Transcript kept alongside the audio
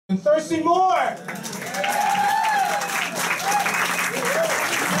Thurston Moore!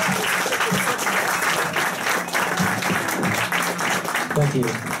 Thank you.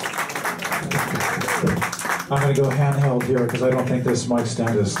 I'm going to go handheld here because I don't think this mic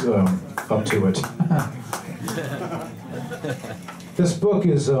stand is up to it. This book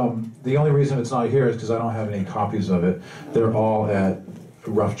is, the only reason it's not here is because I don't have any copies of it. They're all at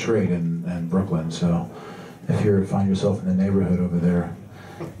Rough Trade in Brooklyn, so if you find yourself in the neighborhood over there,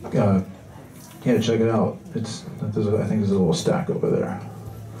 yeah, check it out. I think there's a little stack over there.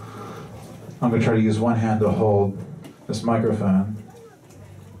 I'm going to try to use one hand to hold this microphone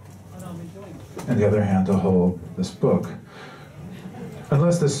and the other hand to hold this book.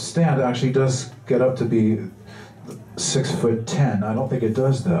 Unless this stand actually does get up to be 6'10". I don't think it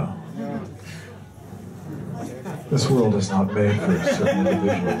does, though. This world is not made for certain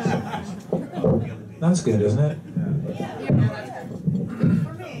individuals. That's good, isn't it?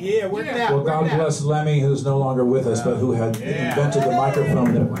 Yeah, work it out. Well, God bless Lemmy, who's no longer with us, but who had invented the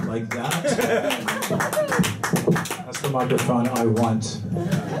microphone that went like that. That's the microphone I want.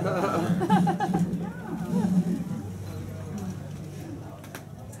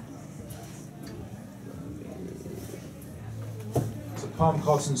 It's a poem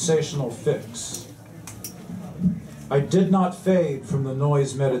called Sensational Fix. I did not fade from the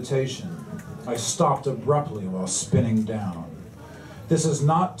noise meditation. I stopped abruptly while spinning down. This is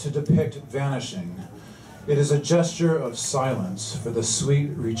not to depict vanishing. It is a gesture of silence for the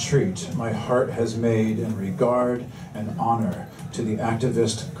sweet retreat my heart has made in regard and honor to the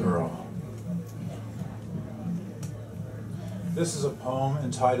activist girl. This is a poem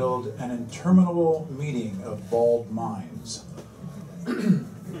entitled An Interminable Meeting of Bald Minds.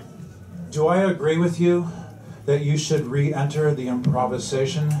 Do I agree with you that you should re-enter the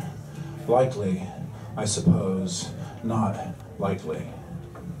improvisation? Likely, I suppose, not likely.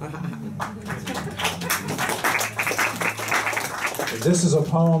 This is a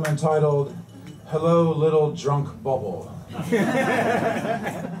poem entitled Hello, Little Drunk Bubble.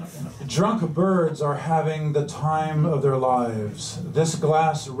 Drunk birds are having the time of their lives. This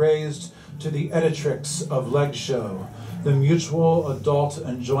glass raised to the editrix of leg show, the mutual adult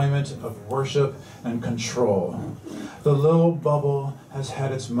enjoyment of worship and control. The little bubble has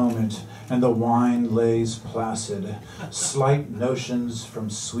had its moment, and the wine lays placid, slight notions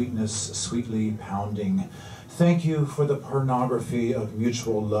from sweetness sweetly pounding. Thank you for the pornography of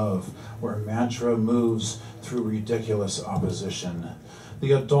mutual love, where mantra moves through ridiculous opposition.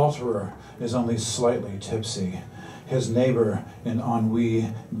 The adulterer is only slightly tipsy. His neighbor in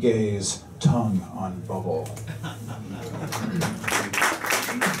ennui gaze, tongue on bubble.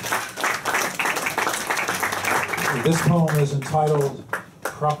 This poem is entitled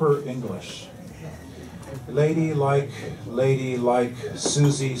Proper English. Ladylike,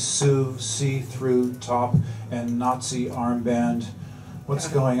 Susie Sue, see-through top and Nazi armband. What's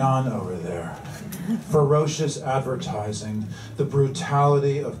going on over there? Ferocious advertising, the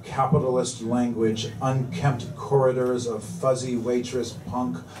brutality of capitalist language, unkempt corridors of fuzzy waitress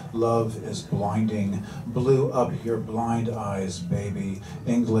punk. Love is blinding. Blew up your blind eyes, baby.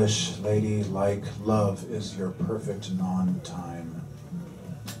 English, ladylike, love is your perfect non-time.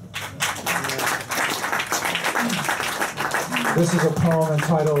 This is a poem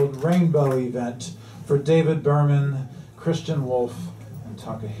entitled Rainbow Event for David Berman, Christian Wolf, and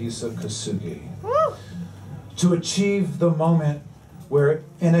Takahisa Kasugi. To achieve the moment where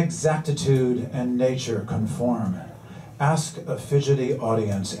inexactitude and nature conform, ask a fidgety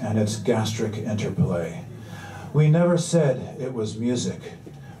audience and its gastric interplay. We never said it was music,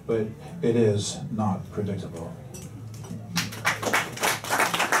 but it is not predictable.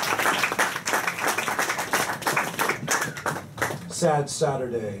 Sad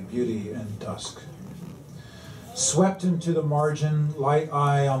Saturday, beauty and dusk. Swept into the margin, light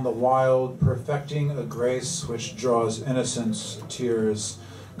eye on the wild, perfecting a grace which draws innocence, tears,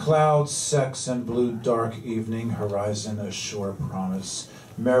 clouds, sex, and blue dark evening, horizon a sure promise,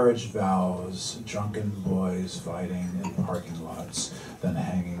 marriage vows, drunken boys fighting in parking lots, then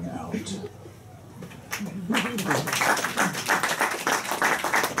hanging out.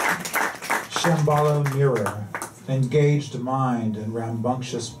 Shambhala mirror, engaged mind and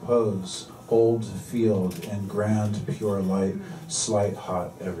rambunctious pose, old field in grand pure light, slight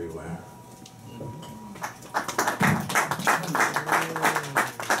hot everywhere.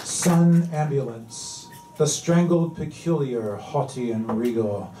 Sun ambulance, the strangled peculiar, haughty and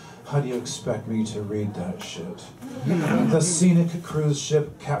regal. How do you expect me to read that shit? The scenic cruise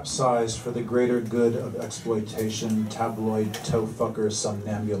ship capsized for the greater good of exploitation, tabloid toe fucker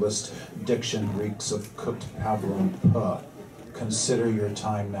somnambulist, diction reeks of cooked pavlov puh. consider your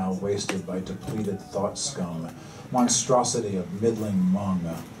time now wasted by depleted thought scum, monstrosity of middling mung.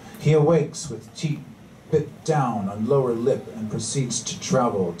 He awakes with teeth bit down on lower lip and proceeds to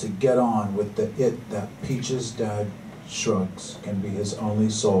travel, to get on with the it that Peach's dad shrugs can be his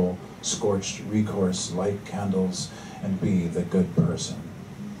only soul, scorched recourse, light candles, and be the good person.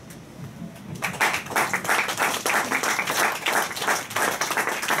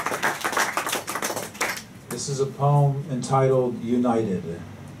 This is a poem entitled United.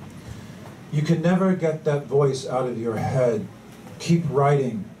 You can never get that voice out of your head. Keep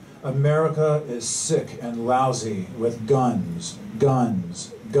writing. America is sick and lousy with guns,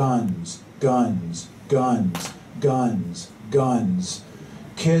 guns, guns, guns, guns, guns, guns.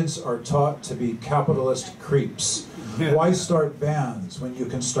 Kids are taught to be capitalist creeps. Why start bands when you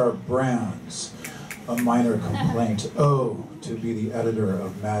can start brands? A minor complaint. Oh, to be the editor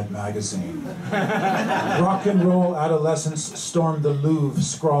of Mad Magazine. Rock and roll adolescents stormed the Louvre,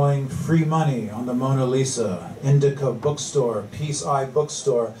 scrawling free money on the Mona Lisa. Indica bookstore, Peace Eye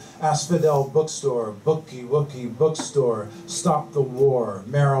bookstore, Asphodel bookstore, Bookie Wookie bookstore, Stop the War,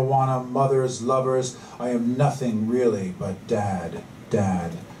 marijuana, mothers, lovers. I am nothing really but dad,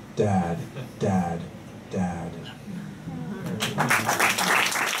 dad, dad, dad, dad.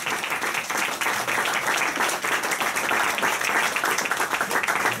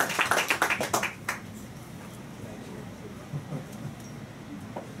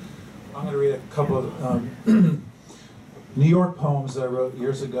 I'm going to read a couple of New York poems that I wrote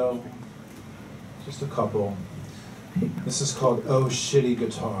years ago. Just a couple. This is called Oh Shitty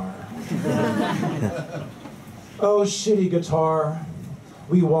Guitar. Oh shitty guitar.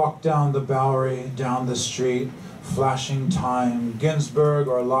 We walk down the Bowery, down the street, flashing time. Ginsberg,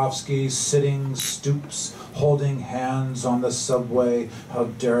 Orlovsky, sitting, stoops, holding hands on the subway. How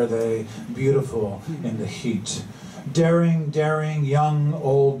dare they, beautiful in the heat. Daring, daring, young,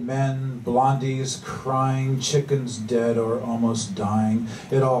 old men, blondies crying, chickens dead or almost dying.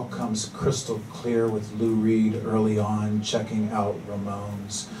 It all comes crystal clear with Lou Reed early on, checking out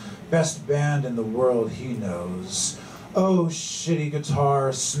Ramones. Best band in the world, he knows. Oh, shitty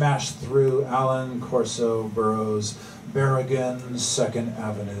guitar, smash through Alan Corso Burroughs, Berrigan, Second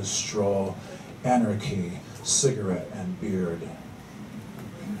Avenue stroll, anarchy, cigarette and beard.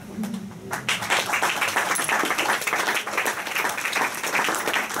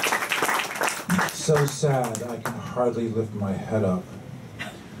 So sad I can hardly lift my head up.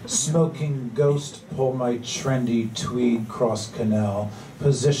 Smoking ghost, pull my trendy tweed cross canal,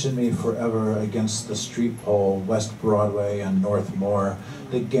 position me forever against the street pole, West Broadway and North Moore.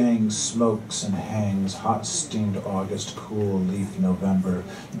 The gang smokes and hangs, hot steamed August, cool leaf November,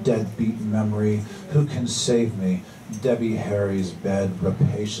 deadbeat memory, who can save me? Debbie Harry's bed,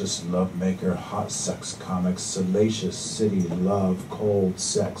 rapacious lovemaker, hot sex comics, salacious city love, cold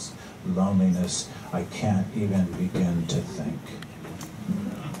sex, loneliness. I can't even begin to think.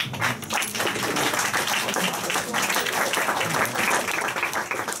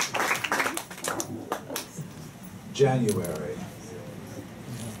 January.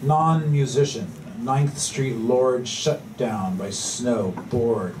 Non-musician, 9th Street Lord shut down by snow,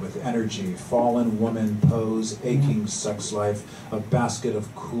 bored with energy, fallen woman pose, aching sex life, a basket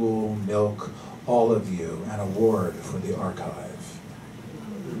of cool milk, all of you, an award for the archive.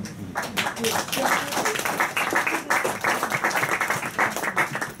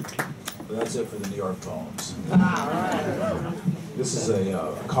 That's it for the New York poems. This is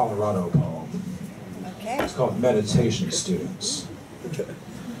a Colorado poem. It's called Meditation Students.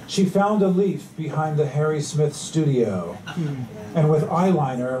 She found a leaf behind the Harry Smith studio and with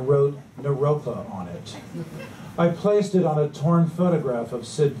eyeliner wrote Naropa on it. I placed it on a torn photograph of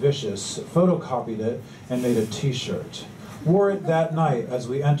Sid Vicious, photocopied it, and made a t-shirt. Wore it that night as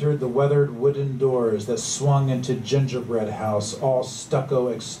we entered the weathered wooden doors that swung into gingerbread house, all stucco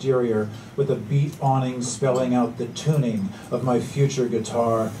exterior, with a beat awning spelling out the tuning of my future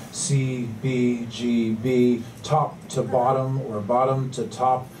guitar, C, B, G, B, top to bottom or bottom to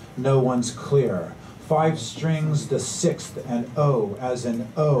top, no one's clear. 5 strings, the 6th, and O, as in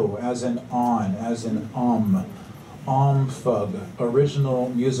on, as in Omfug, original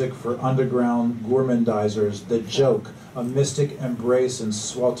music for underground gourmandizers, The Joke, a mystic embrace in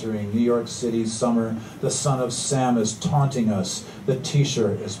sweltering New York City summer. The son of Sam is taunting us. The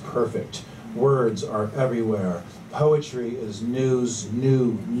t-shirt is perfect. Words are everywhere. Poetry is news,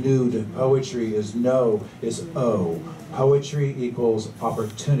 new, nude. Poetry is no, is O. Poetry equals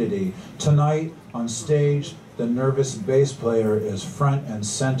opportunity. Tonight, on stage, the nervous bass player is front and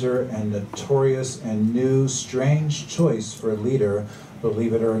center and notorious and new, strange choice for leader.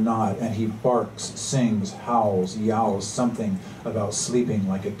 believe it or not, and he barks, sings, howls, yowls something about sleeping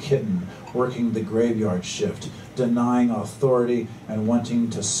like a kitten, working the graveyard shift, denying authority and wanting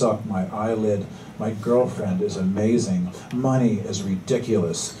to suck my eyelid. My girlfriend is amazing. Money is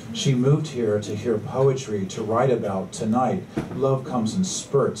ridiculous. She moved here to hear poetry to write about tonight. Love comes in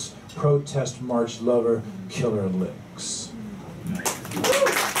spurts. Protest march lover, killer licks.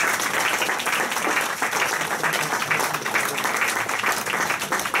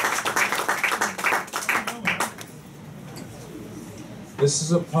 This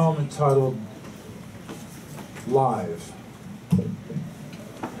is a poem entitled Live.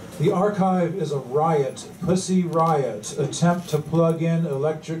 The archive is a riot, pussy riot, attempt to plug in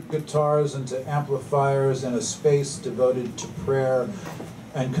electric guitars into amplifiers in a space devoted to prayer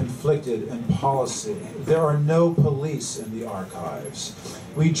and conflicted in policy. There are no police in the archives.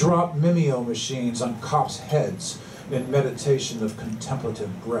 We drop mimeo machines on cops' heads in meditation of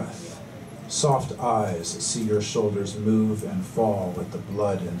contemplative breath. Soft eyes see your shoulders move and fall with the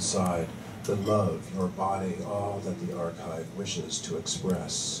blood inside, the love, your body, all that the archive wishes to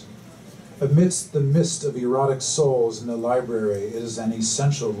express. Amidst the mist of erotic souls in the library is an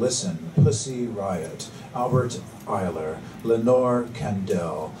essential listen, Pussy Riot, Albert Eiler, Lenore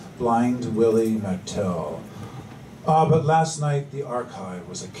Candell, Blind Willie McTell. Ah, but last night the archive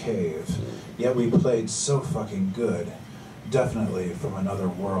was a cave, yet we played so fucking good, definitely from another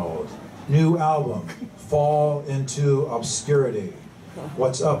world. New album, Fall into Obscurity.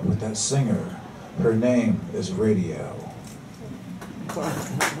 What's up with that singer? Her name is Radio.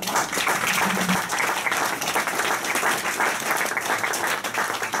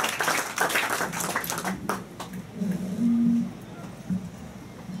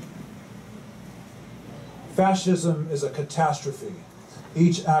 Fascism is a catastrophe.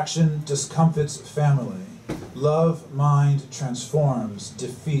 Each action discomfits family. Love, mind, transforms,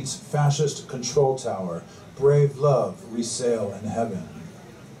 defeats fascist control tower. Brave love, resale in heaven.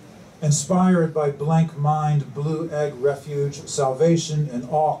 Inspired by blank mind, blue egg refuge, salvation in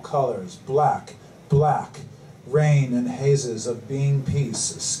all colors, black, black, rain and hazes of being peace,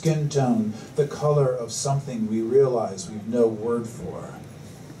 skin tone, the color of something we realize we've no word for.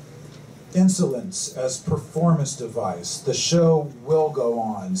 Insolence as performance device, the show will go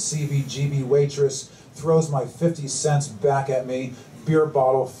on. CBGB waitress throws my 50 cents back at me, beer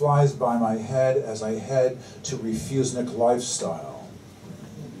bottle flies by my head as I head to Refusnik lifestyle.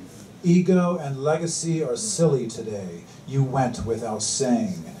 Ego and legacy are silly today. You went without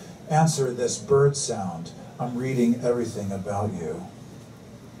saying. Answer this bird sound. I'm reading everything about you.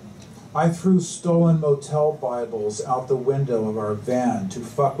 I threw stolen motel Bibles out the window of our van to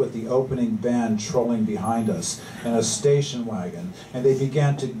fuck with the opening band trolling behind us in a station wagon, and they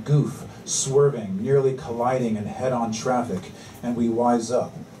began to goof, swerving, nearly colliding in head-on traffic, and we wise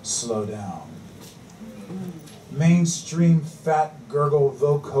up, slow down. Mainstream fat gurgle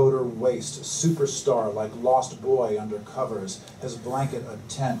vocoder waste, superstar like Lost Boy under covers, his blanket a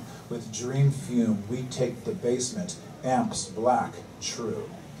tent with dream fume, we take the basement, amps black, true.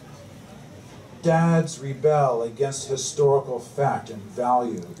 Dads rebel against historical fact and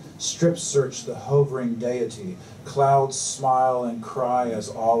value, strip search the hovering deity, clouds smile and cry as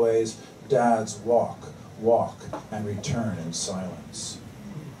always, dads walk, walk, and return in silence.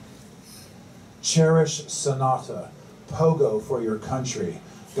 Cherish Sonata, pogo for your country,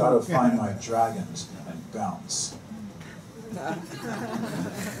 gotta find my dragons and bounce.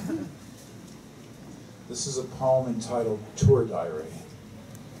 This is a poem entitled Tour Diary.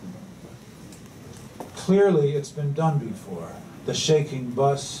 Clearly, it's been done before. The shaking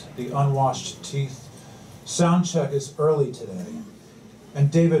bus, the unwashed teeth. Sound check is early today,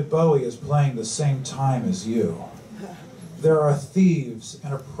 and David Bowie is playing the same time as you. There are thieves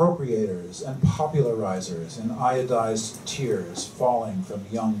and appropriators and popularizers and iodized tears falling from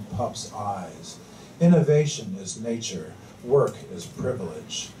young pups' eyes. Innovation is nature. Work is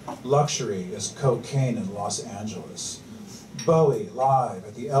privilege. Luxury is cocaine in Los Angeles. Bowie live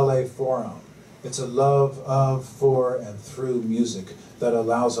at the LA Forum. It's a love of, for, and through music that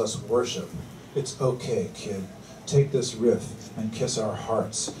allows us worship. It's okay, kid. Take this riff and kiss our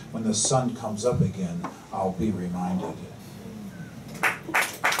hearts. When the sun comes up again, I'll be reminded.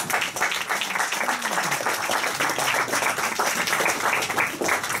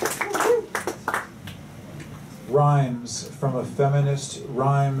 Rhymes from a feminist,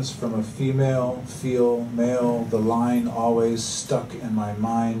 rhymes from a female, feel male, the line always stuck in my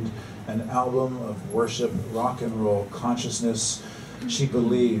mind. An album of worship, rock and roll consciousness. She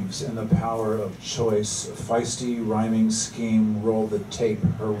believes in the power of choice. Feisty rhyming scheme, roll the tape.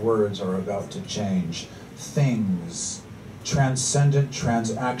 Her words are about to change. Things Transcendent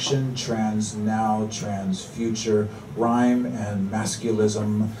transaction, trans now, trans future, rhyme and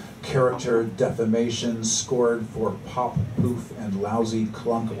masculism, character defamation, scored for pop, poof, and lousy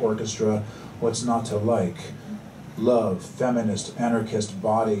clunk orchestra, what's not to like? Love, feminist, anarchist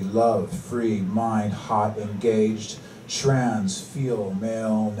body, love, free, mind, hot, engaged, trans, feel,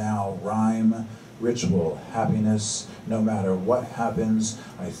 male, now, rhyme, ritual, happiness, no matter what happens,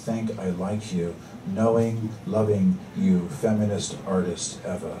 I think I like you, knowing, loving you, feminist artist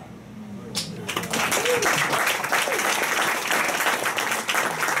Eva.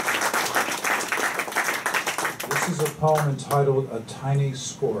 This is a poem entitled A Tiny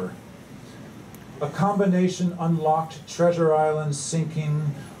Score. A combination unlocked, treasure island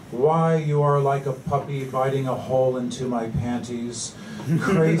sinking, why you are like a puppy biting a hole into my panties,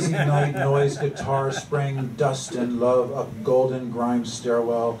 crazy night noise guitar spraying dust and love up golden grime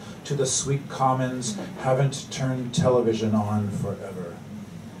stairwell to the sweet commons, haven't turned television on forever.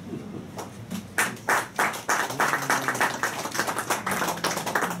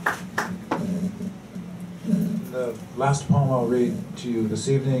 The last poem I'll read to you this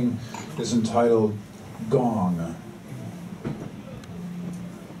evening is entitled Gong,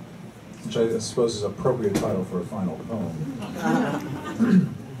 which I suppose is an appropriate title for a final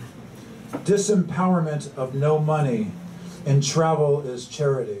poem. Disempowerment of no money in travel is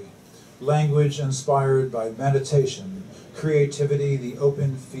charity, language inspired by meditation, creativity, the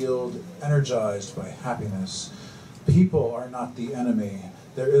open field energized by happiness. People are not the enemy,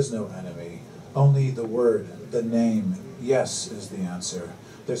 there is no enemy, only the word, the name, yes is the answer.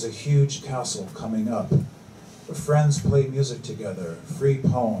 There's a huge castle coming up. Friends play music together, free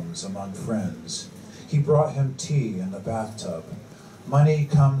poems among friends. He brought him tea in the bathtub. Money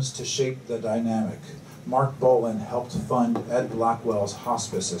comes to shape the dynamic. Mark Bolan helped fund Ed Blackwell's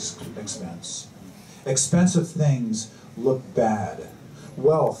hospice expense. Expensive things look bad.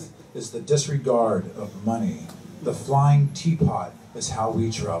 Wealth is the disregard of money. The flying teapot is how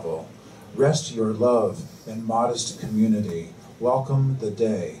we travel. Rest your love in modest community. Welcome the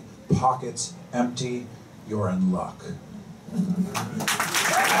day. Pockets empty, you're in luck.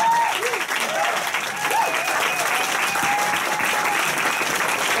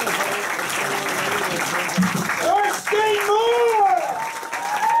 Thurston Moore!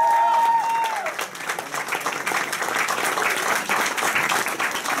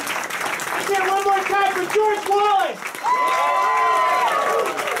 Again, one more time for George Wallace!